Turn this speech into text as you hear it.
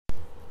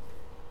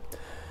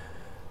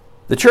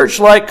The church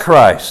like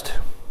Christ,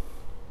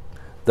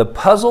 the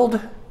puzzled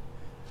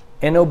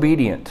and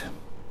obedient.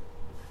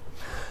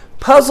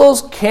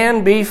 Puzzles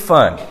can be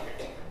fun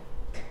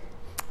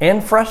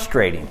and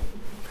frustrating.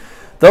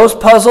 Those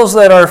puzzles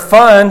that are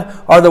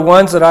fun are the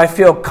ones that I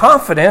feel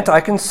confident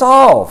I can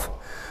solve.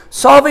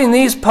 Solving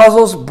these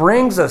puzzles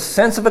brings a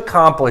sense of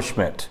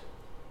accomplishment.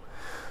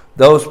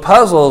 Those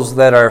puzzles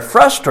that are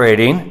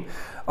frustrating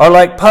are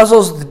like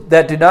puzzles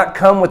that do not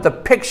come with a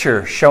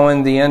picture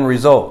showing the end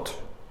result.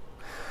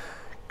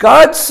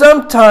 God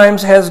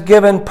sometimes has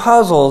given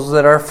puzzles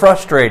that are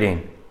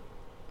frustrating,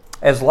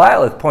 as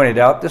Lilith pointed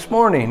out this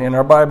morning in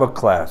our Bible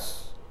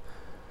class.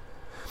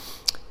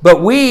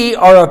 But we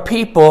are a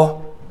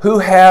people who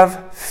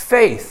have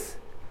faith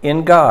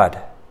in God.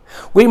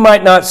 We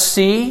might not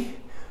see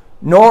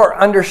nor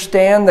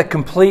understand the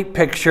complete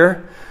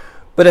picture,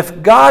 but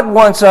if God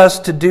wants us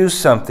to do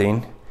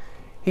something,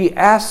 He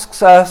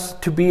asks us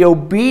to be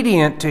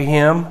obedient to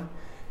Him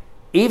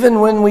even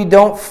when we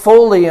don't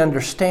fully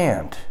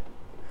understand.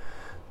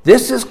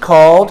 This is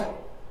called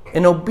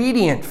an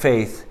obedient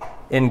faith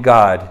in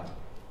God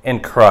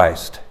and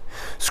Christ.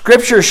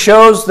 Scripture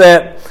shows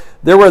that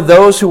there were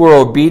those who were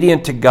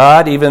obedient to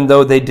God even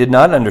though they did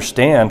not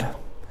understand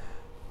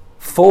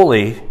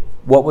fully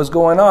what was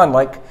going on,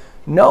 like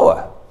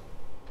Noah,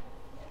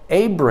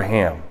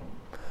 Abraham,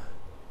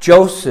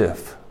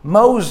 Joseph,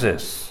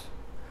 Moses,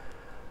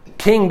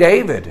 King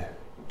David,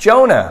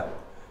 Jonah,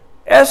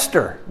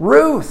 Esther,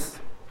 Ruth,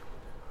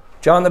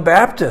 John the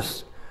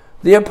Baptist,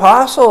 the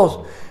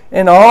apostles,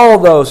 and all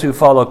those who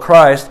follow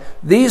Christ.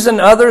 These and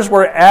others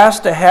were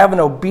asked to have an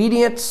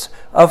obedience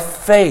of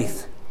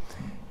faith,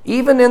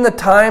 even in the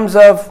times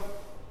of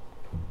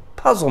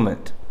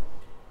puzzlement.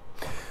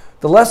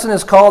 The lesson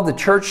is called The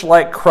Church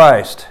Like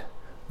Christ,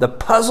 the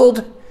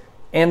puzzled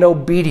and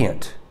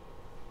obedient.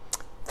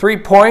 3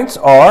 points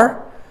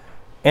are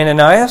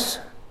Ananias,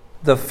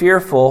 the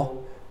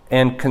fearful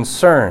and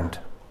concerned.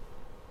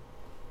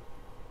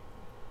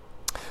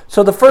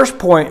 So the first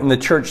point in the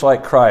church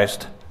like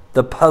Christ,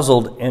 the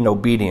puzzled and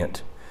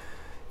obedient,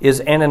 is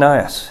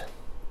Ananias.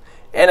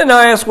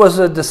 Ananias was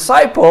a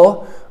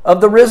disciple of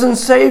the risen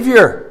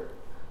Savior.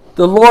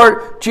 The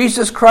Lord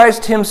Jesus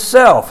Christ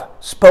Himself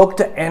spoke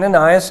to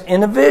Ananias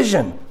in a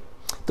vision.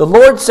 The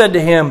Lord said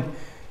to him,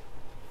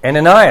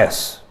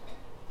 Ananias,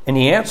 and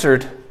he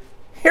answered,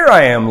 Here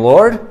I am,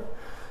 Lord.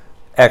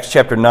 Acts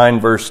chapter 9,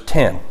 verse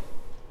 10.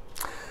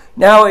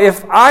 Now,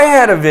 if I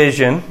had a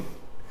vision,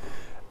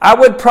 I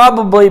would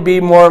probably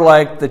be more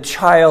like the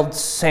child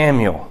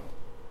Samuel.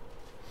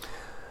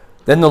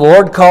 Then the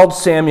Lord called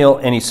Samuel,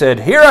 and He said,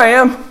 Here I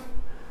am,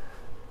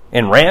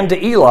 and ran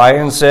to Eli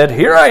and said,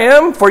 Here I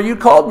am, for you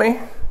called me.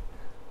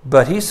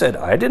 But he said,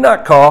 I did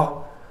not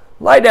call.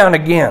 Lie down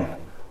again.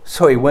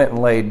 So he went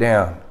and laid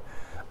down.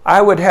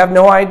 I would have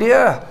no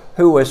idea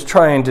who was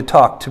trying to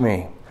talk to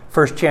me.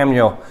 1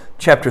 Samuel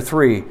chapter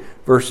 3,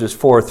 verses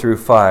 4 through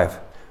 5.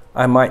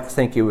 I might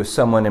think it was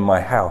someone in my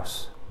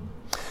house.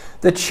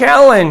 The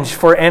challenge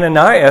for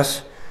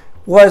Ananias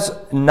was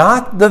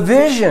not the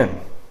vision.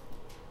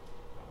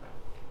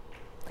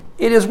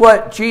 It is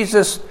what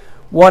Jesus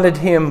wanted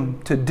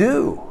him to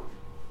do,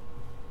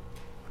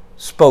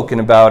 spoken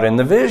about in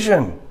the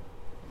vision,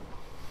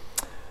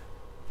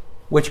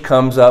 which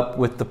comes up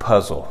with the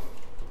puzzle.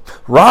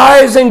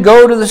 Rise and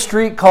go to the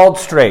street called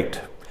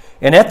Straight,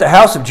 and at the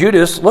house of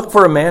Judas look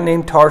for a man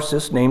named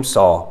Tarsus named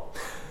Saul.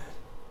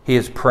 He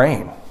is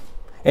praying,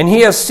 and he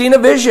has seen a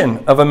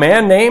vision of a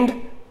man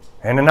named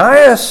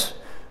Ananias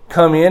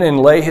come in and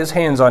lay his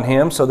hands on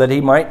him so that he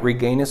might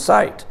regain his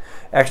sight.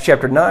 Acts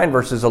chapter 9,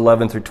 verses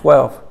 11 through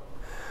 12.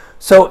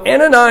 So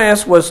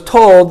Ananias was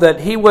told that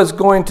he was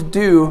going to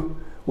do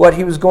what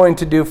he was going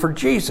to do for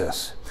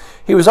Jesus.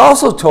 He was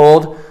also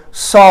told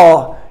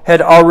Saul had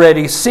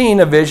already seen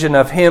a vision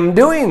of him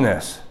doing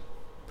this.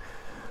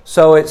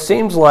 So it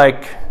seems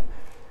like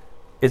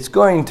it's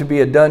going to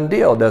be a done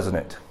deal, doesn't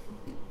it?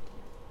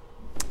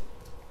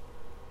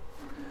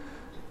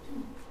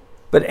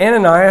 But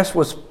Ananias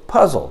was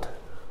puzzled.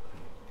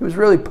 He was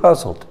really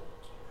puzzled.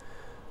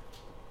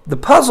 The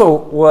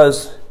puzzle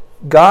was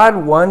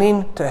God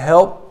wanting to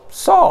help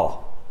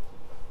Saul.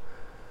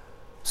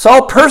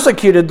 Saul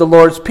persecuted the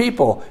Lord's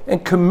people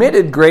and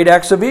committed great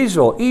acts of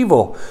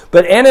evil.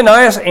 But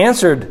Ananias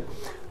answered,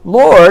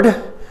 Lord,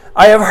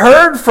 I have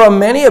heard from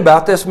many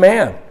about this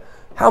man,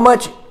 how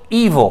much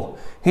evil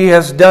he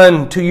has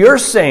done to your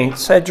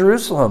saints at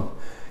Jerusalem.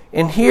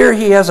 And here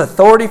he has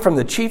authority from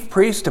the chief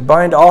priest to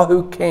bind all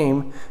who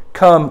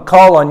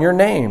call on your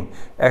name.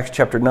 Acts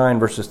chapter 9,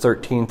 verses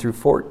 13 through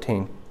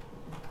 14.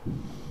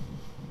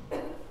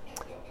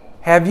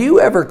 Have you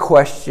ever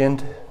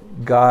questioned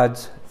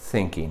God's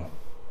thinking?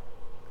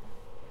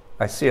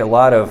 I see a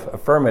lot of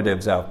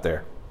affirmatives out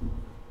there.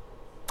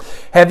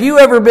 Have you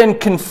ever been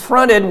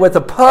confronted with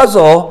a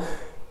puzzle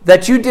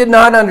that you did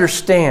not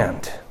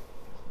understand?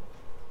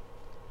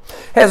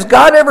 Has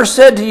God ever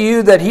said to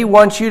you that He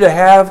wants you to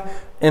have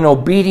an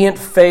obedient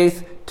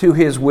faith to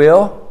His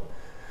will?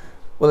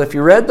 Well, if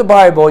you read the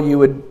Bible, you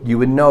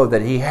would know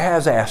that He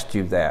has asked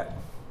you that.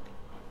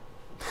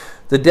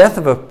 The death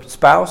of a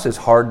spouse is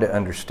hard to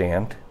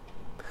understand.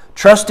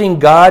 Trusting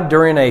God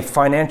during a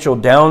financial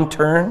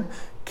downturn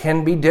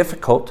can be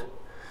difficult.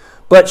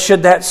 But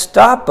should that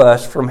stop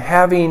us from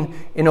having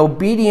an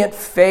obedient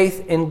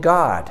faith in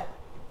God?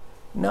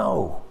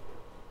 No.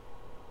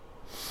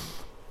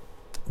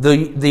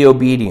 The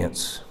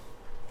obedience.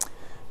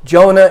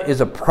 Jonah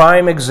is a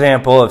prime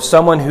example of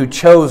someone who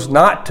chose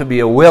not to be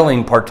a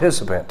willing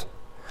participant.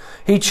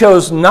 He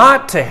chose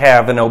not to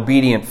have an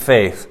obedient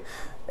faith,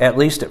 at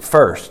least at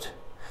first.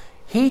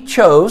 He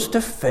chose to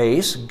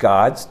face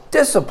God's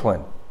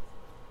discipline.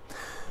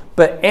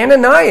 But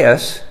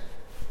Ananias,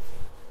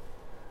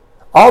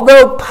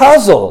 although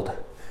puzzled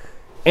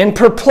and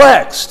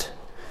perplexed,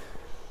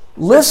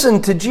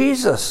 listened to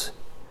Jesus.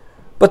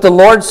 But the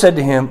Lord said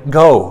to him,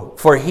 "Go,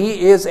 for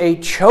he is a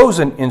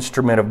chosen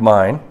instrument of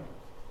mine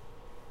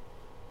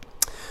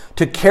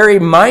to carry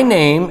my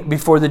name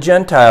before the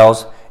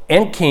Gentiles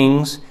and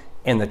kings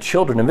and the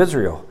children of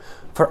Israel.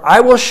 For I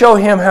will show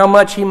him how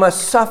much he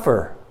must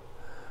suffer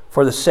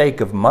for the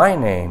sake of my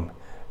name."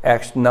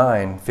 Acts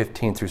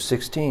 9:15 through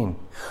 16.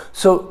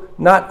 So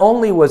not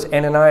only was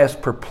Ananias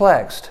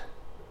perplexed,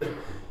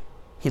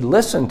 he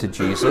listened to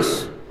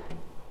Jesus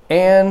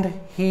and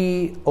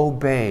he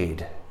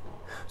obeyed.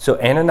 So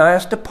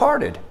Ananias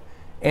departed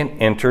and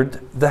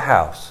entered the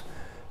house.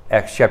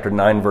 Acts chapter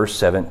 9, verse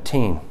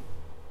 17.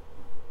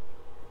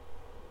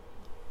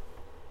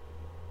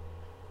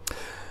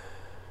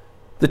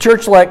 The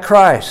church like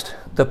Christ,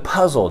 the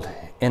puzzled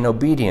and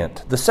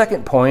obedient. The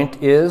second point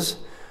is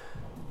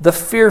the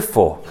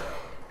fearful.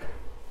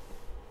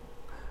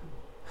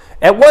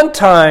 At one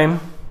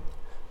time,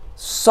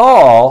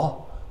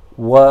 Saul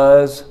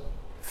was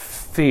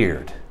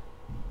feared.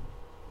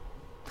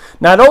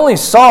 Not only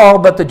Saul,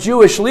 but the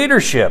Jewish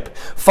leadership.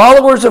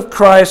 Followers of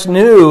Christ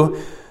knew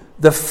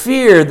the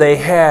fear they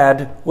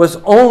had was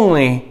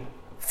only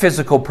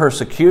physical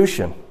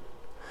persecution,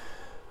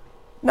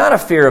 not a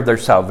fear of their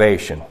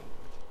salvation.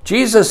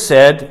 Jesus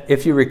said,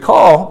 if you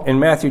recall, in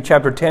Matthew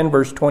chapter 10,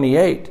 verse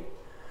 28,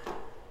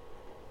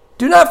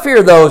 "Do not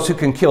fear those who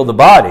can kill the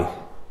body,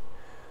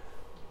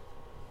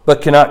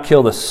 but cannot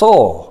kill the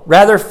soul.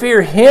 Rather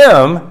fear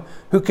him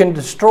who can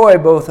destroy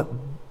both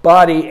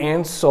body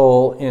and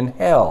soul in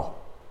hell."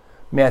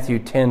 Matthew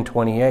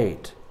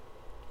 10:28.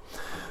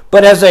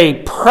 But as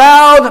a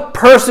proud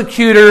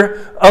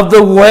persecutor of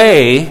the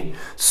way,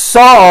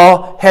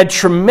 Saul had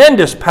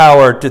tremendous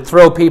power to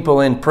throw people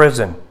in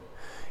prison.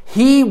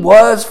 He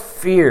was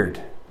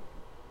feared.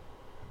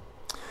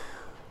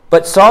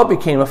 But Saul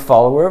became a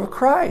follower of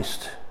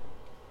Christ.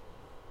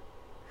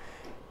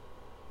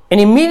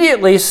 And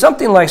immediately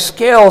something like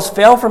scales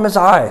fell from his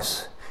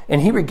eyes,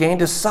 and he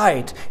regained his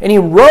sight. And he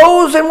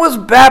rose and was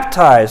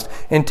baptized.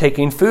 And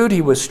taking food,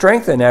 he was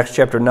strengthened. Acts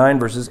chapter 9,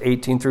 verses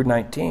 18 through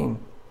 19.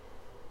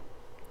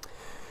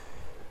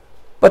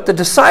 But the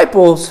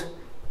disciples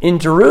in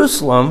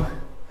Jerusalem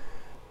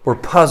were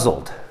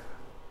puzzled.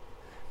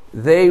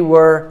 They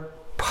were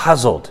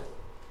puzzled.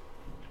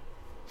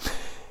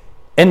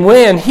 And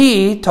when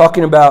he,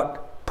 talking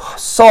about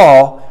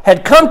Saul,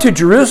 had come to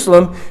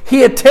Jerusalem,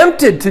 he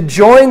attempted to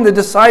join the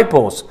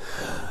disciples.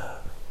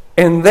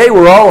 And they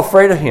were all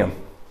afraid of him,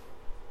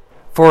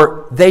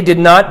 for they did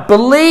not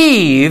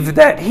believe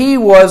that he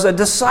was a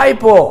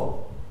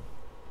disciple.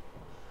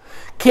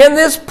 Can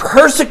this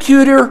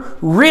persecutor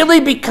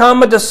really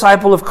become a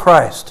disciple of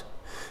Christ?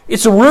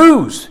 It's a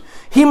ruse.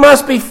 He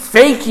must be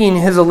faking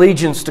his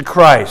allegiance to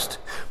Christ.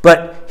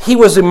 But he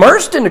was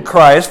immersed into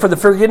Christ for the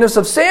forgiveness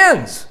of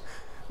sins.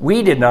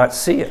 We did not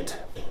see it.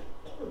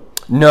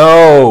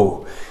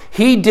 No,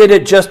 he did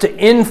it just to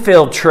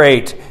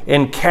infiltrate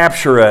and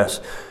capture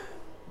us.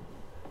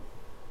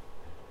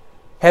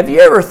 Have you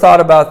ever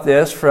thought about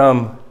this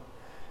from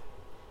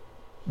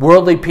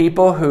worldly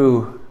people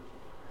who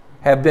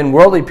have been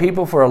worldly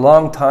people for a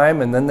long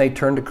time and then they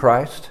turn to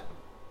Christ?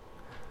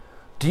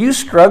 Do you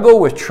struggle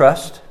with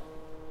trust?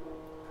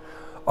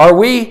 Are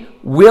we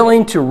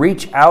willing to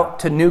reach out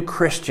to new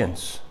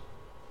Christians?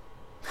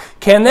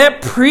 Can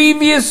that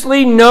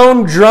previously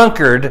known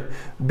drunkard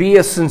be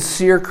a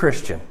sincere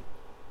Christian?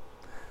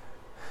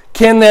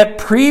 Can that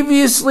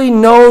previously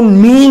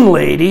known mean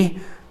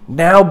lady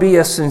now be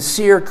a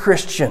sincere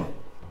Christian?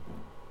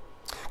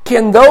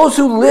 Can those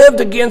who lived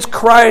against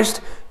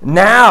Christ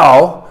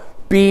now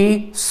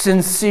be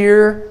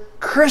sincere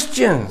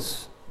Christians?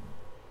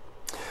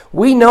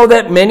 We know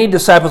that many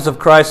disciples of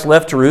Christ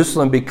left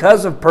Jerusalem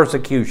because of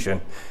persecution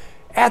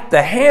at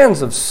the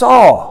hands of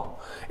Saul.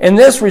 And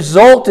this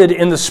resulted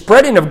in the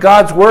spreading of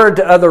God's word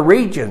to other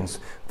regions.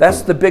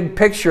 That's the big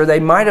picture they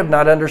might have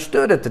not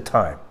understood at the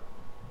time.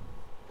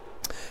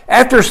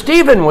 After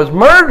Stephen was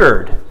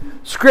murdered,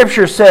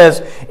 Scripture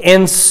says,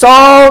 and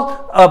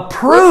Saul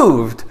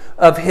approved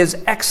of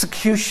his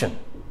execution.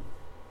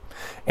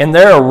 And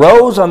there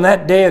arose on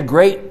that day a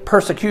great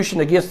persecution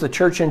against the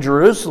church in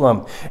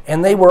Jerusalem,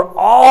 and they were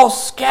all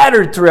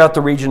scattered throughout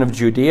the region of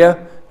Judea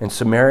and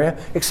Samaria,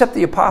 except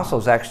the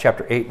apostles, Acts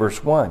chapter 8,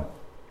 verse 1.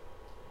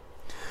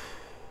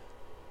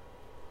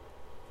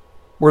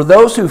 Were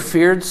those who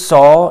feared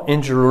Saul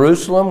in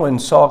Jerusalem when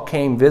Saul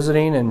came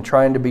visiting and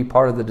trying to be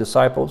part of the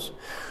disciples,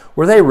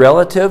 were they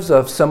relatives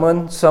of some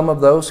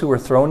of those who were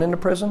thrown into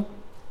prison?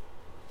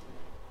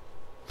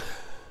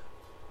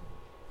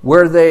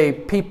 Were they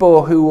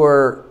people who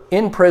were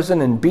in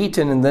prison and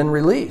beaten and then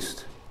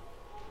released?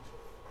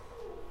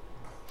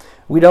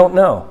 We don't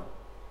know.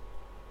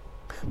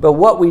 But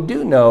what we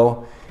do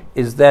know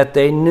is that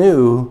they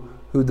knew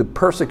who the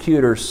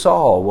persecutor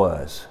Saul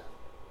was.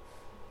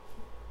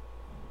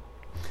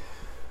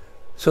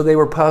 So they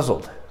were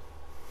puzzled.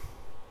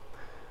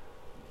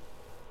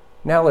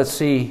 Now let's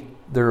see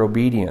their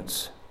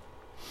obedience.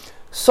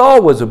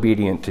 Saul was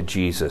obedient to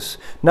Jesus.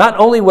 Not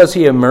only was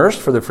he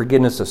immersed for the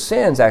forgiveness of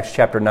sins, Acts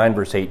chapter 9,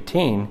 verse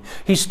 18,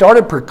 he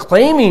started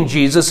proclaiming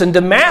Jesus in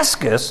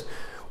Damascus,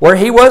 where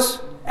he was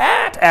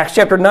at, Acts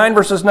chapter 9,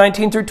 verses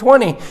 19 through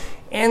 20.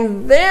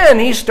 And then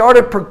he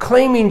started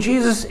proclaiming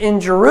Jesus in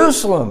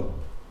Jerusalem,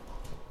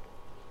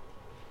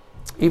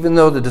 even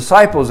though the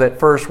disciples at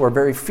first were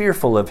very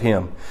fearful of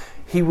him.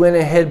 He went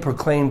ahead and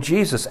proclaimed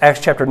Jesus,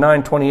 Acts chapter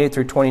 9, 28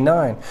 through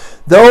 29.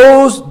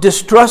 Those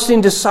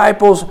distrusting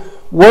disciples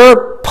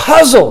were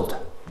puzzled,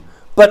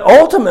 but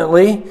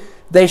ultimately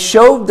they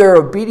showed their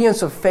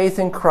obedience of faith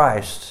in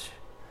Christ.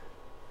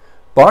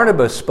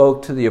 Barnabas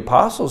spoke to the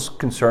apostles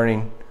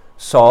concerning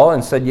Saul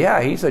and said,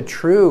 yeah, he's a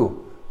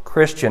true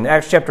Christian.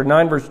 Acts chapter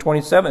 9, verse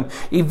 27.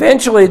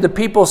 Eventually the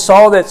people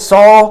saw that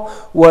Saul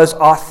was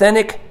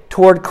authentic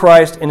toward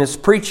Christ in his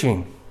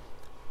preaching.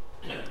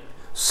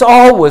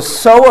 Saul was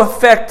so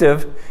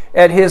effective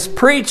at his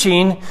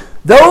preaching,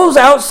 those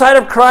outside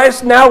of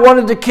Christ now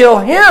wanted to kill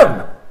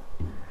him.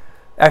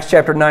 Acts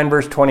chapter 9,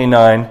 verse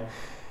 29.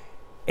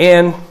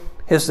 And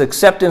his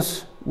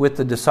acceptance with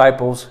the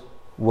disciples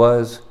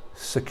was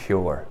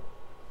secure.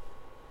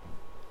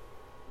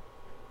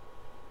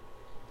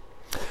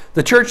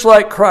 The church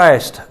like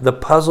Christ, the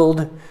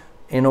puzzled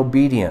and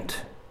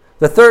obedient.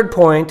 The third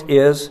point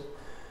is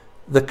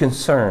the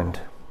concerned.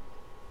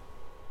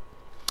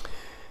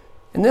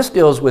 And this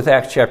deals with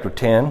Acts chapter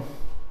 10,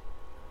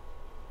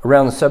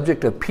 around the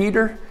subject of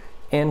Peter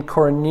and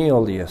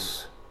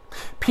Cornelius.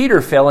 Peter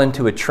fell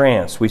into a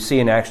trance, we see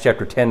in Acts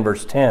chapter 10,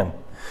 verse 10.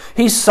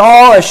 He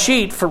saw a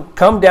sheet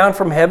come down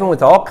from heaven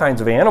with all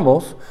kinds of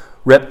animals,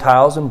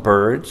 reptiles and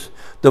birds.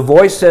 The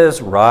voice says,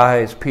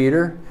 "Rise,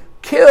 Peter,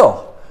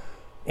 kill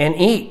and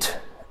eat."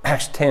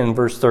 Acts 10,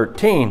 verse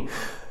 13.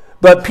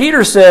 But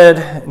Peter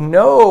said,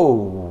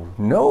 No,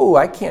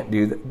 I can't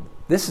do that.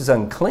 This is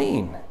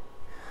unclean.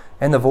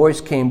 And the voice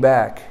came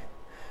back,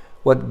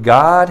 "What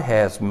God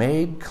has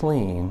made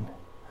clean,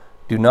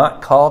 do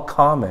not call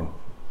common."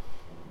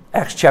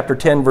 Acts chapter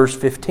 10, verse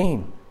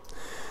 15.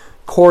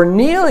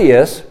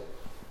 Cornelius,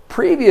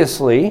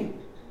 previously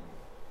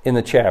in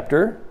the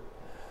chapter,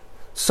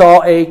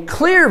 saw a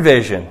clear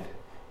vision.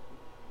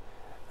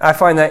 I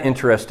find that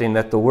interesting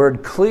that the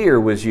word clear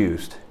was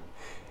used,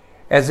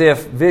 as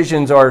if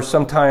visions are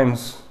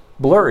sometimes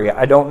blurry.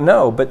 I don't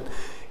know, but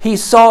he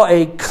saw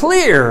a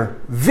clear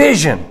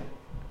vision.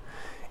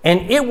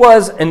 And it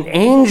was an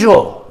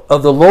angel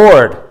of the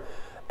Lord.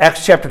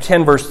 Acts chapter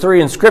 10, verse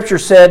 3, and Scripture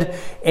said,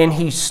 "And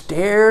he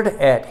stared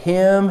at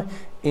him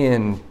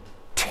in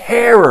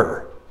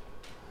terror."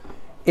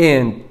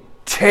 In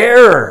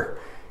terror.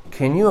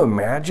 Can you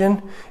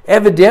imagine?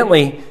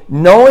 Evidently,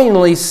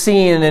 knowingly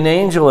seeing an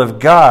angel of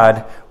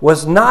God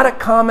was not a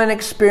common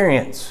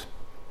experience.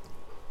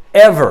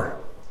 Ever.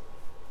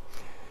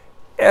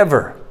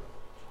 Ever.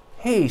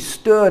 He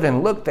stood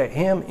and looked at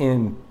him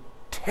in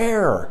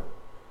terror.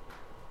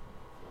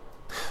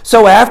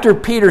 So after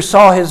Peter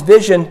saw his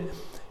vision,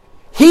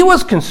 he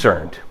was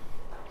concerned.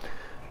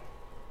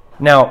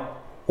 Now,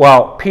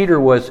 while Peter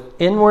was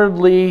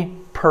inwardly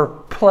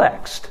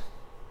perplexed,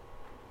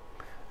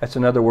 that's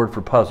another word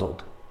for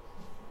puzzled,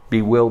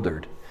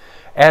 bewildered,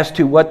 as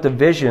to what the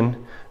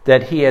vision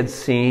that he had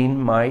seen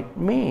might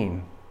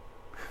mean.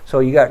 So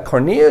you got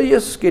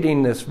Cornelius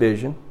getting this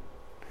vision.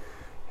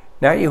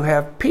 Now you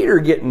have Peter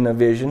getting a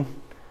vision,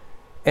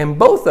 and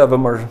both of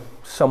them are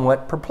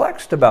somewhat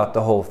perplexed about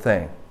the whole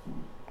thing.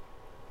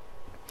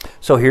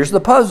 So here's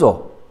the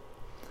puzzle.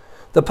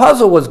 The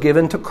puzzle was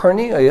given to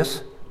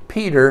Cornelius,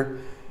 Peter,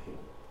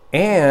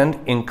 and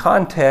in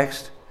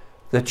context,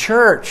 the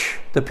church,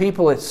 the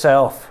people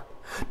itself.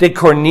 Did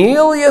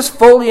Cornelius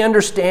fully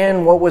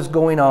understand what was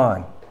going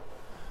on?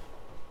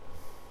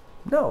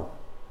 No.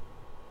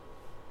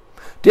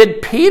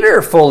 Did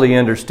Peter fully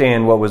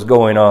understand what was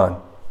going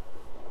on?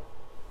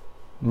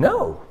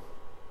 No.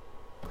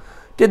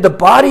 Did the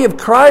body of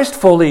Christ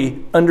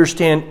fully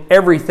understand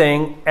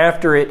everything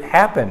after it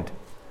happened?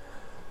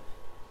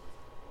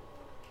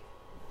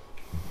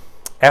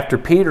 After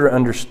Peter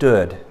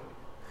understood,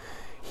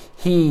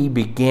 he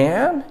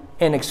began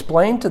and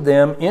explained to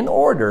them in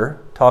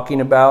order,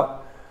 talking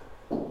about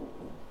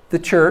the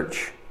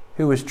church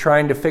who was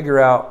trying to figure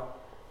out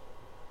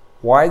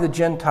why the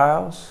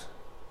Gentiles,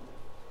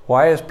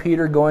 why is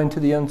Peter going to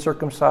the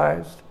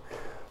uncircumcised,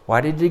 why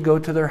did he go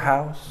to their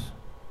house?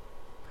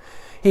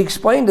 He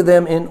explained to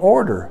them in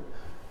order.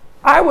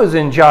 I was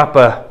in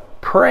Joppa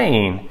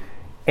praying,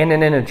 And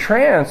in a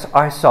trance,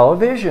 I saw a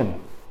vision.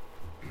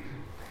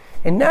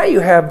 And now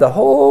you have the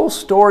whole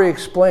story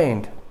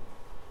explained.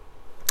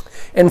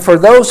 And for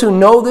those who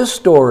know this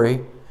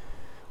story,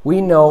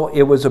 we know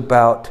it was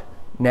about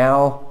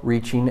now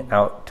reaching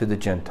out to the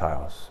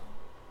Gentiles.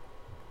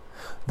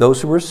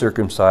 Those who were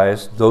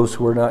circumcised, those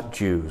who were not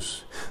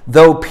Jews.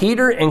 Though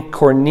Peter and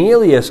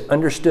Cornelius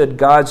understood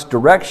God's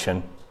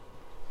direction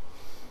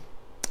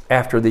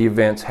after the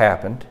events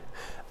happened,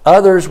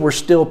 others were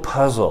still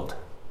puzzled.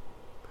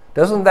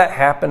 Doesn't that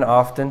happen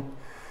often?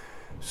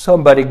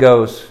 Somebody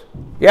goes,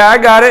 yeah, I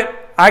got it.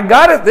 I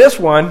got it this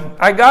one.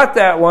 I got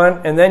that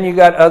one. And then you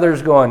got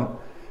others going,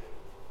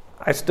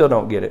 I still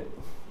don't get it.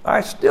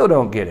 I still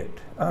don't get it.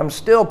 I'm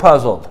still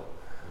puzzled.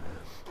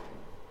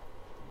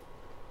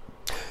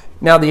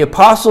 Now the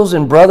apostles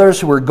and brothers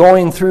who were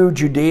going through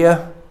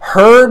Judea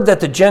heard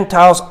that the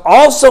Gentiles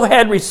also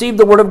had received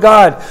the word of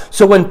God.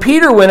 So when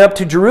Peter went up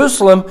to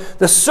Jerusalem,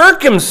 the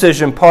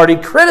circumcision party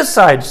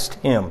criticized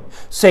him,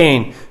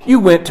 saying, you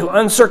went to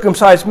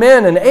uncircumcised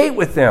men and ate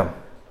with them.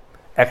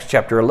 Acts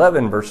chapter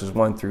 11, verses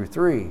 1 through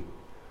 3.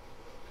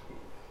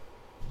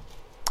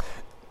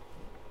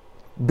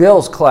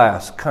 Bill's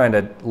class kind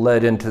of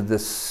led into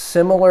this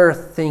similar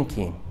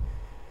thinking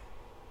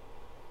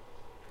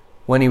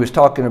when he was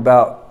talking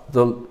about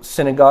the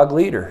synagogue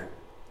leader.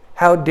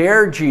 How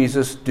dare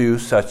Jesus do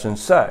such and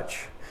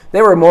such?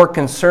 They were more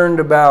concerned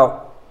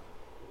about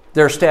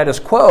their status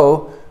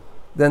quo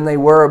than they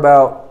were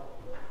about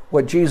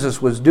what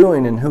Jesus was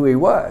doing and who he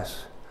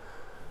was.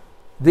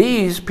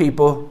 These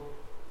people,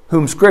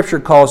 whom Scripture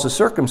calls the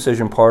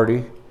circumcision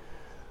party,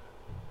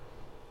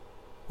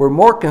 were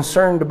more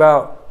concerned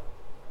about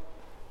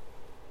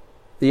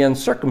the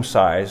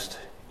uncircumcised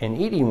and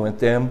eating with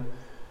them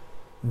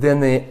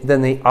than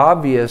the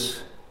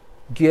obvious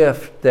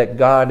gift that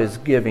God is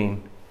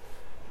giving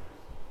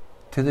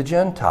to the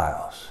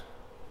Gentiles.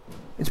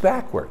 It's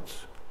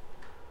backwards.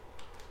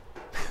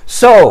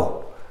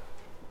 So,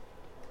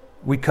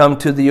 we come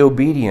to the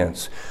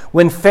obedience.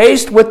 When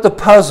faced with the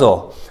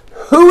puzzle,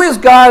 who is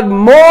God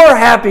more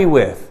happy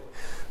with?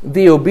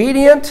 The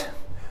obedient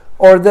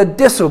or the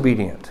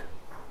disobedient?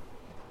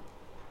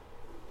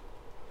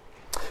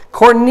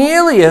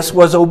 Cornelius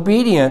was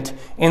obedient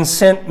and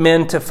sent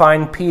men to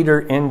find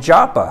Peter in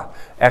Joppa.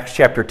 Acts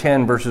chapter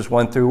 10, verses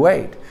 1 through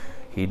 8.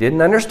 He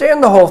didn't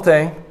understand the whole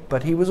thing,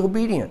 but he was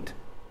obedient.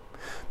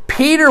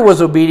 Peter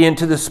was obedient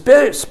to the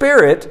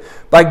Spirit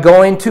by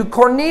going to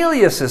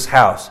Cornelius'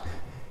 house.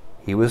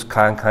 He was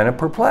kind of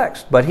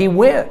perplexed, but he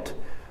went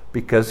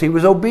because he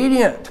was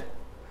obedient.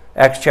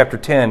 Acts chapter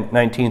 10,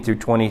 19 through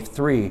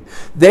 23.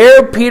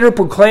 There Peter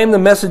proclaimed the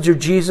message of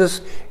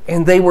Jesus,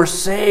 and they were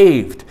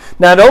saved.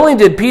 Not only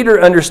did Peter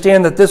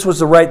understand that this was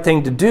the right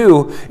thing to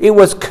do, it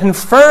was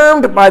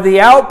confirmed by the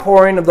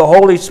outpouring of the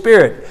Holy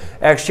Spirit.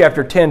 Acts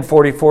chapter 10,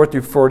 44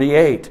 through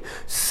 48.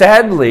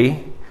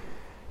 Sadly,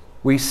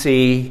 we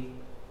see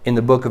in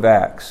the book of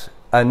Acts,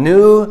 a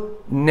new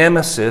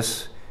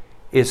nemesis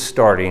is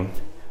starting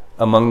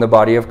among the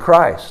body of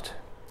Christ.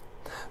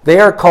 They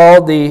are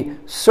called the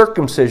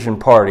circumcision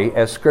party,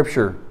 as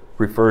Scripture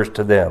refers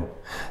to them.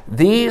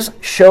 These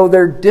show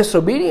their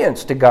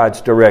disobedience to God's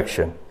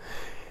direction.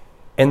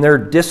 And their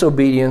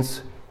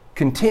disobedience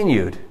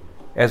continued,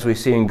 as we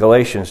see in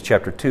Galatians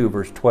chapter 2,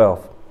 verse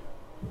 12.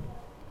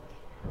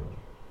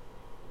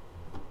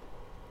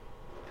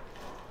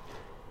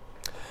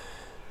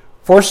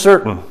 For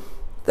certain,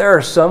 there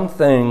are some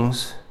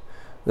things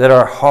that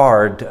are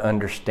hard to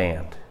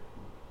understand.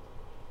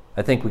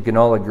 I think we can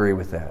all agree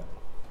with that.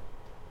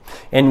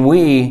 And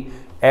we,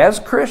 as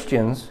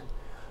Christians,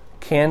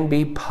 can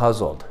be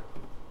puzzled.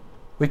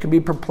 We can be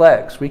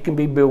perplexed. We can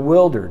be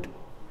bewildered.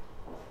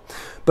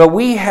 But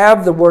we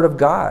have the Word of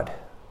God,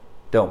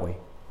 don't we?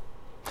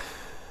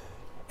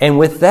 And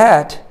with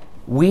that,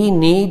 we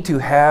need to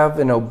have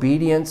an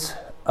obedience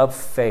of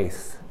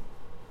faith.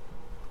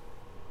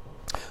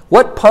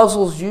 What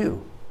puzzles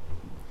you?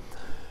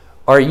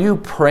 Are you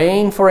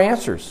praying for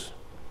answers?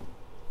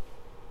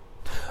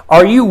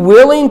 Are you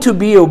willing to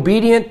be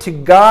obedient to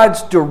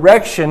God's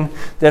direction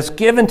that's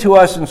given to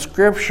us in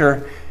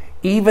Scripture,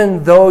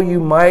 even though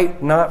you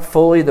might not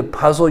fully the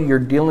puzzle you're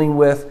dealing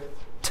with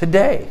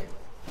today?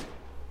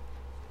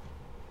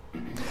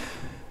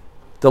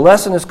 The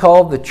lesson is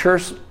called The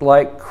Church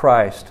Like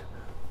Christ,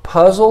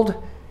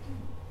 Puzzled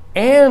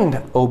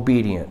and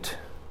Obedient.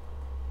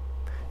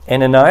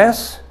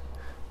 Ananias,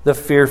 the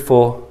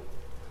fearful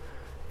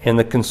and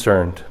the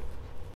concerned.